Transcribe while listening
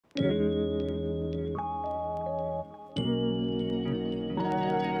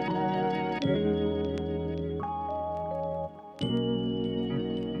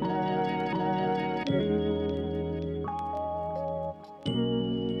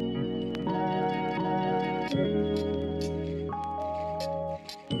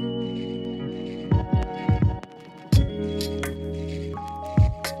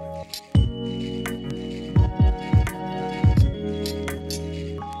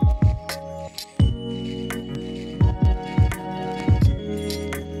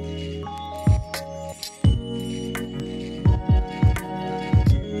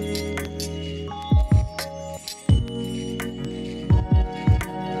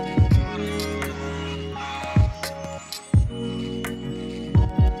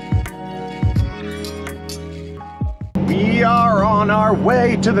on our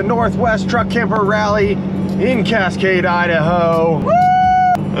way to the Northwest Truck Camper Rally in Cascade, Idaho. Woo!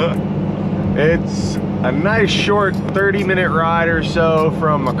 It's a nice short 30-minute ride or so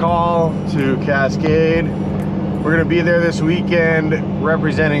from McCall to Cascade. We're gonna be there this weekend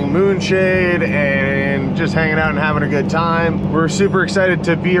representing Moonshade and just hanging out and having a good time. We're super excited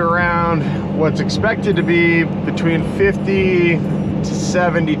to be around what's expected to be between 50 to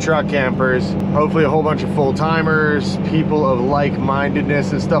 70 truck campers. Hopefully a whole bunch of full-timers, people of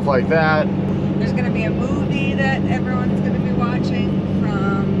like-mindedness and stuff like that. There's gonna be a movie that everyone's gonna be watching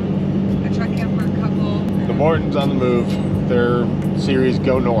from a truck camper couple. The Mortons on the Move, their series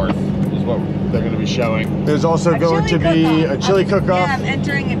Go North is what they're going to be showing. There's also going to be a chili cook-off. Yeah, I'm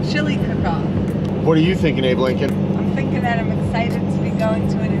entering a chili cook-off. What are you thinking, Abe Lincoln? I'm thinking that I'm excited to be going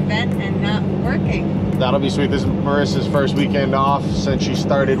to an event and not working. That'll be sweet. This is Marissa's first weekend off since she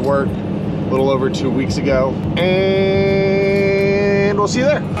started work a little over 2 weeks ago. And we'll see you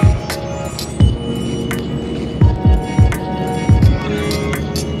there. We're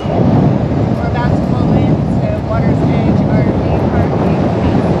about to pull into Water's Edge RV parking.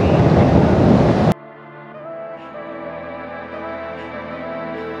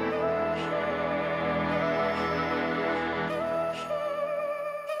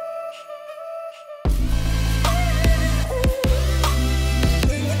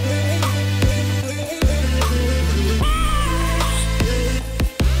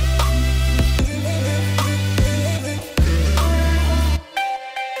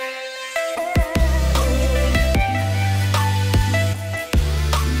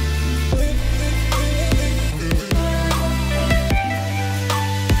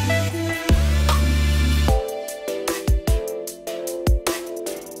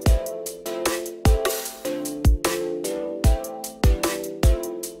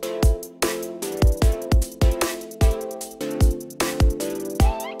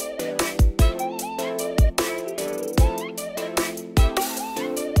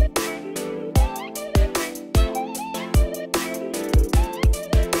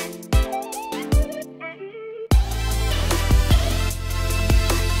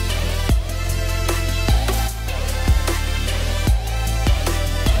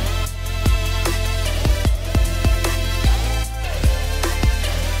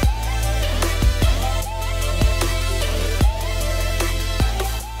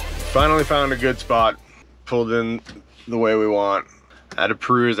 Finally found a good spot, pulled in the way we want. I had to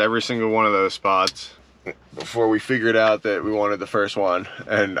peruse every single one of those spots before we figured out that we wanted the first one,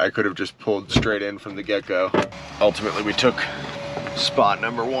 and I could have just pulled straight in from the get-go. Ultimately, we took spot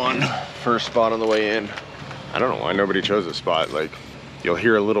number one, first spot on the way in. I don't know why nobody chose this spot. Like, you'll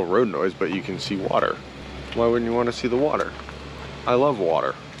hear a little road noise, but you can see water. Why wouldn't you want to see the water? I love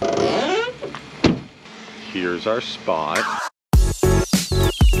water. Here's our spot.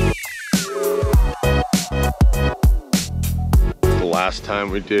 The last time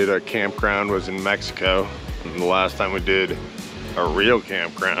we did a campground was in Mexico, and the last time we did a real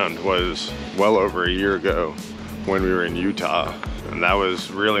campground was well over a year ago when we were in Utah. And that was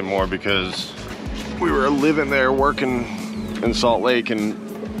really more because we were living there, working in Salt Lake, and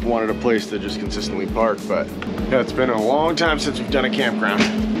wanted a place to just consistently park. But yeah, it's been a long time since we've done a campground.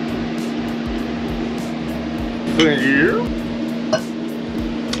 Thank you.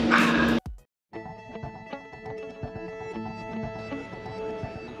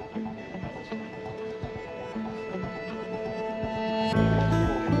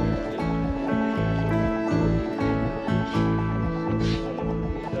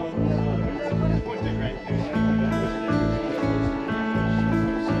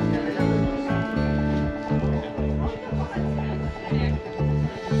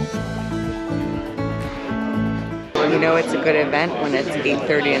 You know it's a good event when it's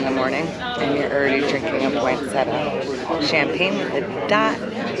 8:30 in the morning and you're already drinking a poinsettia champagne with a dot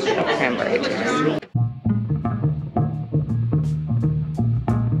of cranberry juice.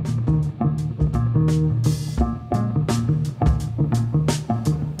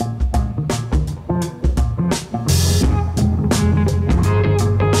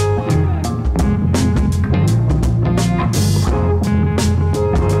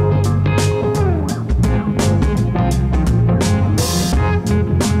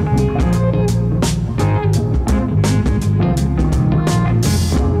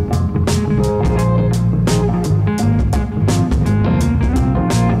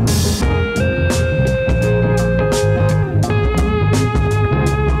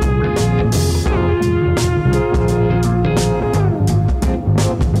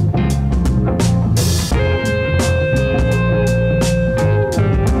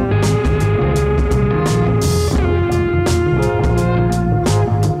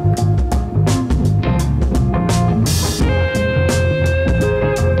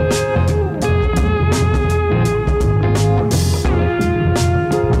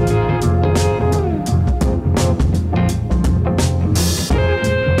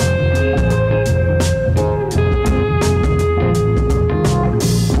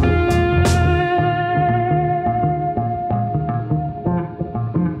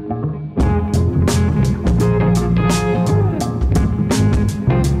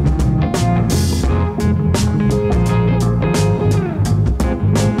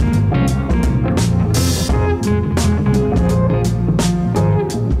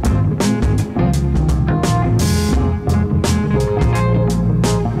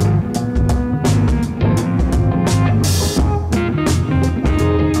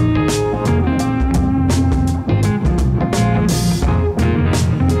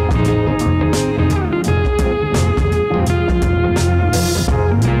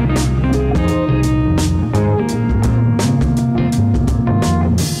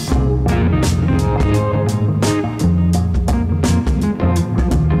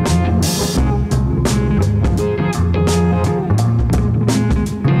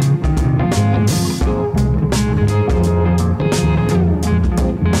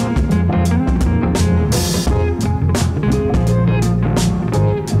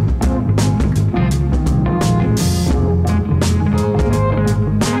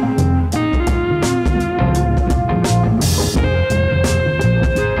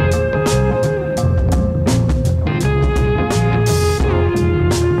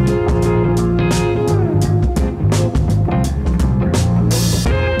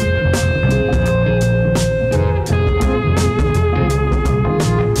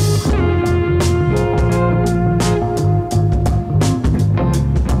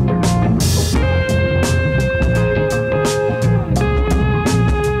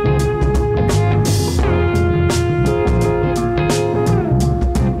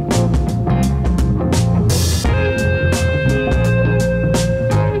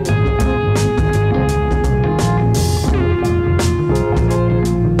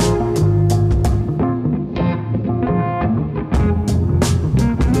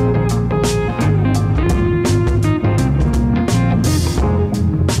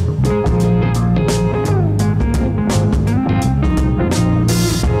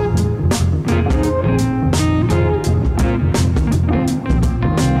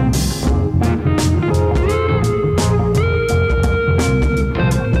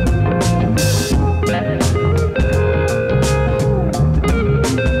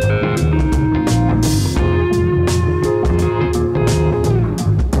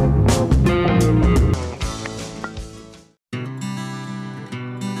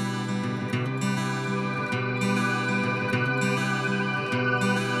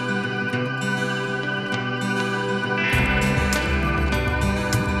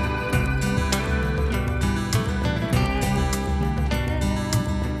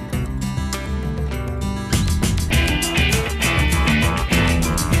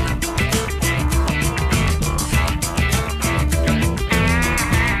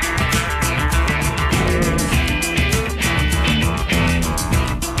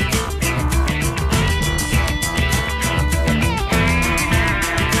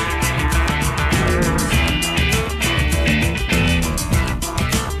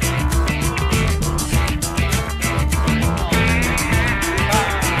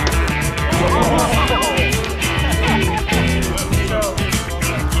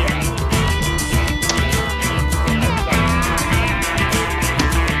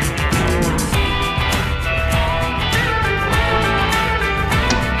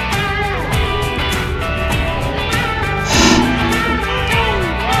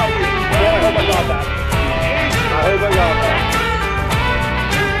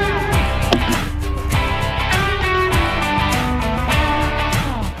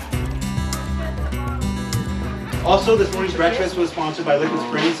 Also, this morning's breakfast was sponsored by Liquid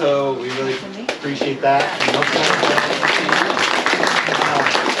Spring, so we really appreciate that.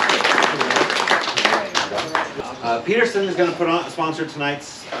 Peterson is going to sponsor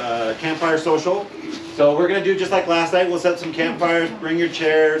tonight's campfire social. So we're going to do just like last night. We'll set some campfires, bring your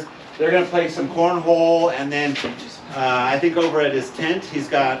chairs. They're going to play some cornhole, and then I think over at his tent, he's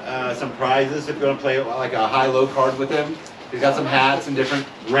got some prizes if you're going to play like a high-low card with him. He's got some hats and different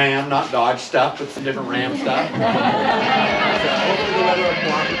Ram, not Dodge stuff, but some different Ram stuff.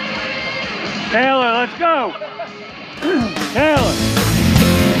 Taylor, let's go! Taylor!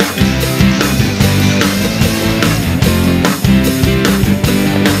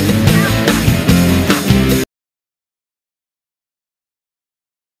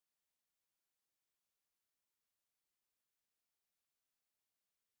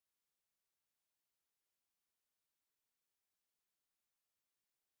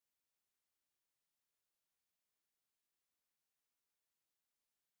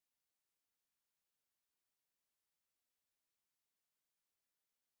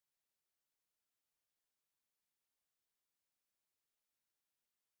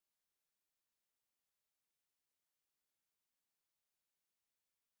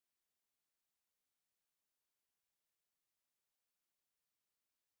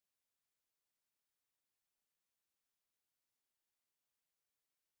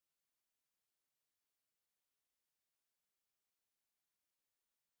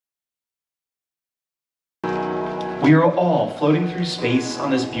 We are all floating through space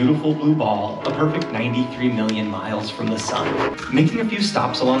on this beautiful blue ball, a perfect 93 million miles from the sun, making a few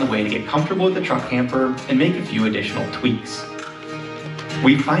stops along the way to get comfortable with the truck camper and make a few additional tweaks.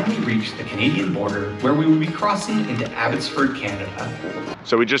 We finally reached the Canadian border where we will be crossing into Abbotsford, Canada.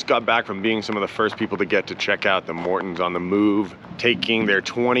 So we just got back from being some of the first people to get to check out the Mortons on the Move, taking their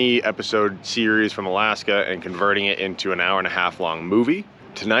 20 episode series from Alaska and converting it into an hour-and-a-half long movie.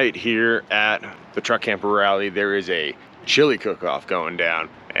 Tonight here at the Truck Camper Rally, there is a chili cook-off going down,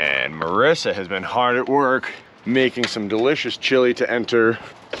 and Marissa has been hard at work making some delicious chili to enter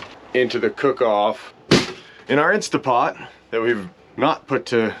into the cook-off in our Instapot that we've not put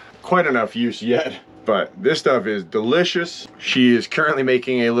to quite enough use yet, but this stuff is delicious. She is currently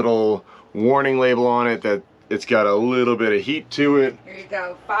making a little warning label on it that it's got a little bit of heat to it. Here you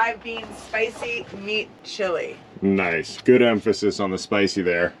go, 5 bean spicy meat chili. Nice, good emphasis on the spicy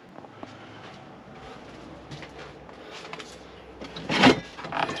there.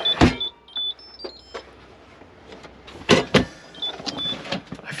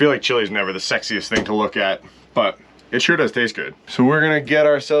 I feel like chili is never the sexiest thing to look at, but it sure does taste good. So we're gonna get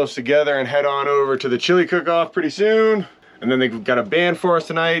ourselves together and head on over to the chili cook-off pretty soon. And then they've got a band for us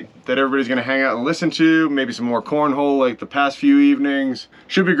tonight that everybody's gonna hang out and listen to. Maybe some more cornhole like the past few evenings.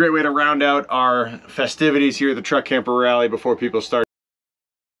 Should be a great way to round out our festivities here at the Truck Camper Rally before people start.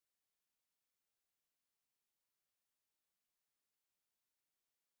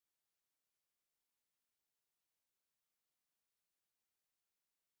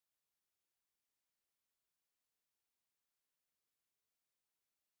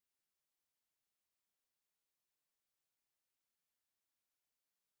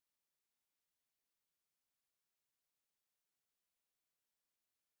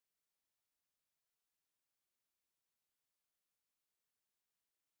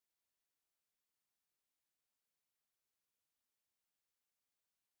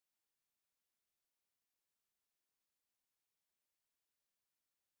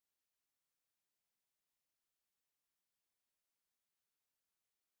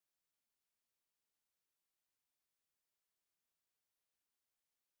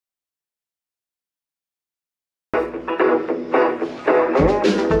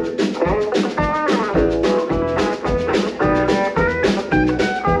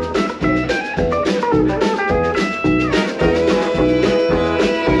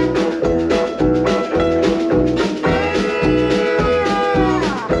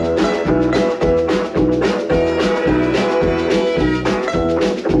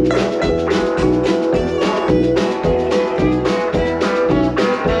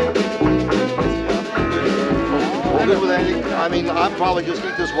 Probably just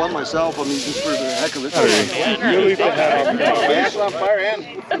eat this one myself. I mean, just for the heck of it. You leave the head on. Gas on fire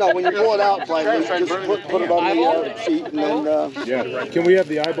and no, when you pull it out, like just put it on the sheet and then. Yeah. Can we have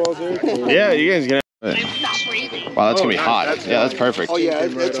the eyeballs there? Yeah, you guys gonna. Wow, that's gonna be hot. Yeah, that's perfect. Oh yeah,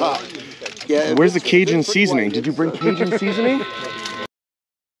 it's hot. Yeah. Where's the Cajun seasoning? Did you bring Cajun seasoning?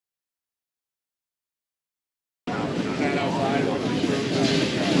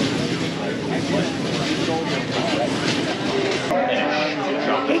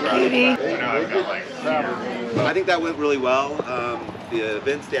 I think that went really well. The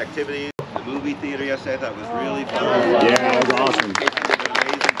events, the activities, the movie theater yesterday I thought was really fun. Yeah, that was awesome. They did an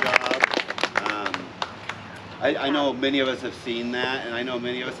amazing job. I know many of us have seen that, and I know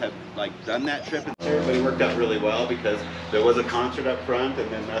many of us have done that trip, but it worked out really well because there was a concert up front, and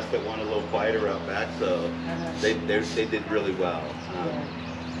then us that wanted a little quieter out back, so they did really well.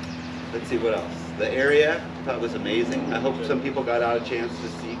 Let's see what else. The area I thought was amazing. I hope some people got out a chance to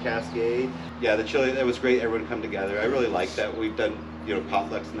see Cascade. Yeah, the chili, it was great. Everyone come together. I really like that. We've done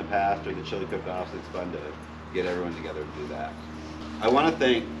potlucks in the past or the chili cook-offs. It's fun to get everyone together and do that. I want to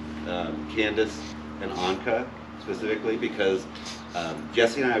thank Candace and Anka specifically because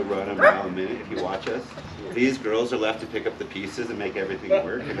Jesse and I run a mile a minute if you watch us. These girls are left to pick up the pieces and make everything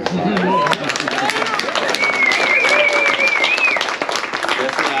work. Jesse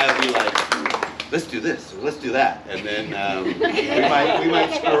and I will be like, let's do this, or let's do that, and then we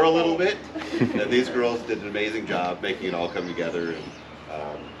might screw a little bit. And these girls did an amazing job making it all come together,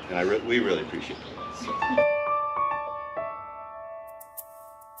 and we really appreciate it. So.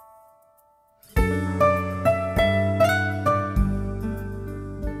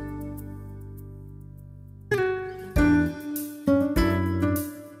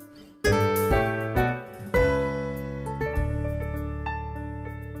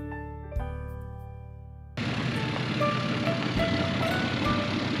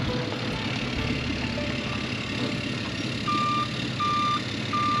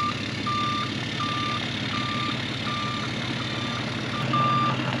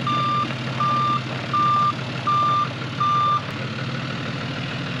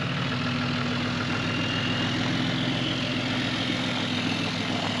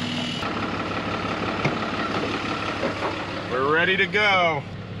 Ready to go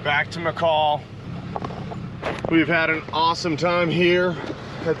back to McCall. We've had an awesome time here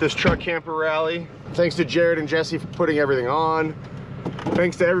at this truck camper rally. Thanks to Jared and Jesse for putting everything on.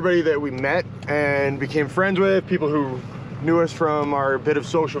 Thanks to everybody that we met and became friends with, people who knew us from our bit of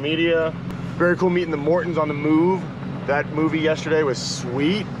social media. Very cool meeting the Mortons on the move. That movie yesterday was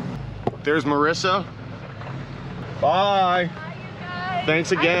sweet. There's Marissa. Bye. Hi,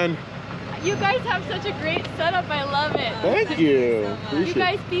 Thanks again. You guys have such a great setup. I love it. Thank you. You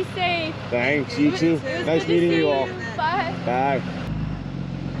guys be safe. Thanks, you too. Nice meeting you all. Bye. Bye.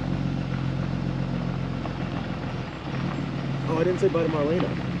 Oh, I didn't say bye to Marlena.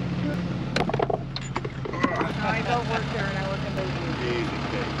 I don't work there and I work in the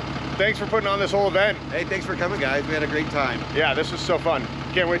Thanks for putting on this whole event. Hey, thanks for coming, guys. We had a great time. Yeah, this was so fun.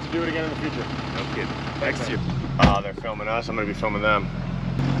 Can't wait to do it again in the future. No kidding. Next year. Oh, they're filming us. I'm gonna be filming them.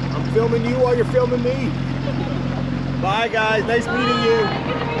 I'm filming you while you're filming me. Bye, guys. Nice meeting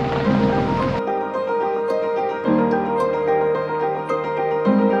you.